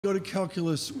Go to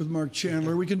calculus with Marc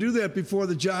Chandler. We can do that before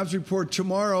the jobs report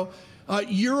tomorrow.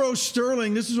 Euro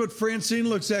sterling, this is what Francine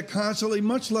looks at constantly,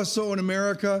 much less so in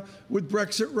America. With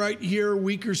Brexit right here,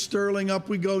 weaker sterling, up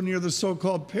we go near the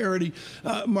so-called parity.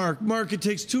 Mark, it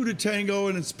takes two to tango,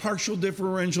 and it's partial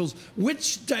differentials.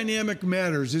 Which dynamic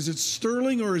matters? Is it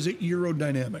sterling or is it euro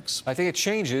dynamics? I think it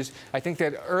changes. I think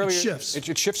that earlier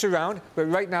it shifts around, but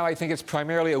right now I think it's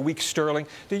primarily a weak sterling.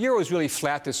 The euro is really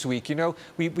flat this week. You know,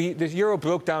 the euro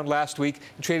broke down last week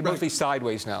and traded mostly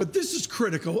sideways now. But this is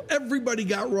critical. Everybody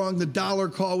got wrong the dollar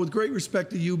call. With great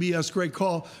respect to UBS, great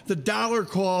call. The dollar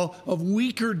call of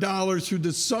weaker dollars through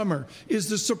the summer. Is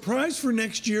the surprise for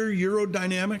next year euro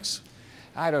dynamics?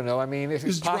 I don't know. I mean, if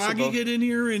it's possible. Does Draghi get in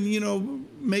here and,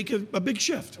 make a big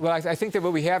shift? Well, I think that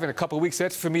what we have in a couple of weeks,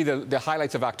 that's for me the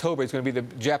highlights of October. Is going to be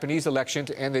the Japanese election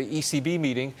and the ECB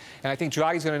meeting. And I think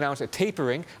Draghi's going to announce a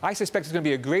tapering. I suspect it's going to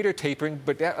be a greater tapering,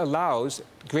 but that allows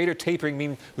greater tapering,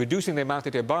 meaning reducing the amount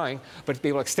that they're buying, but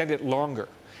they will extend it longer.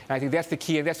 And I think that's the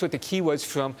key, and that's what the key was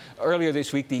from earlier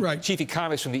this week, the chief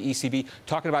economist from the ECB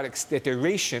talking about that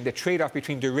duration, the trade-off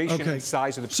between duration and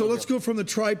size of the program. So let's go from the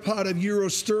tripod of euro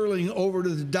sterling over to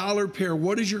the dollar pair.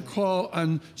 What is your call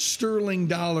on sterling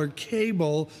dollar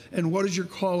cable, and what is your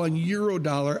call on euro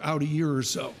dollar out a year or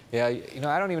so? Yeah,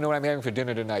 I don't even know what I'm having for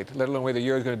dinner tonight, let alone where the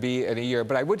euro is going to be in a year.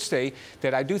 But I would say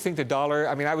that I do think the dollar,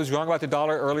 I was wrong about the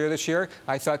dollar earlier this year.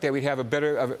 I thought that we'd have a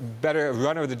better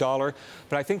run of the dollar.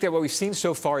 But I think that what we've seen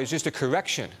so far is just a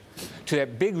correction to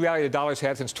that big rally the dollar's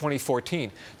had since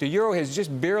 2014. The euro has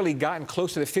just barely gotten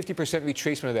close to the 50%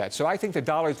 retracement of that. So I think the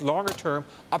dollar's longer-term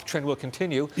uptrend will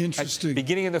continue. Interesting.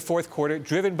 Beginning in the fourth quarter,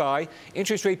 driven by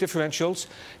interest rate differentials,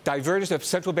 divergence of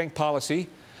central bank policy,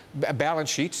 balance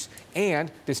sheets,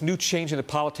 and this new change in the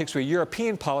politics where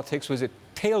European politics was a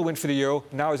tailwind for the euro,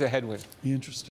 now is a headwind. Interesting.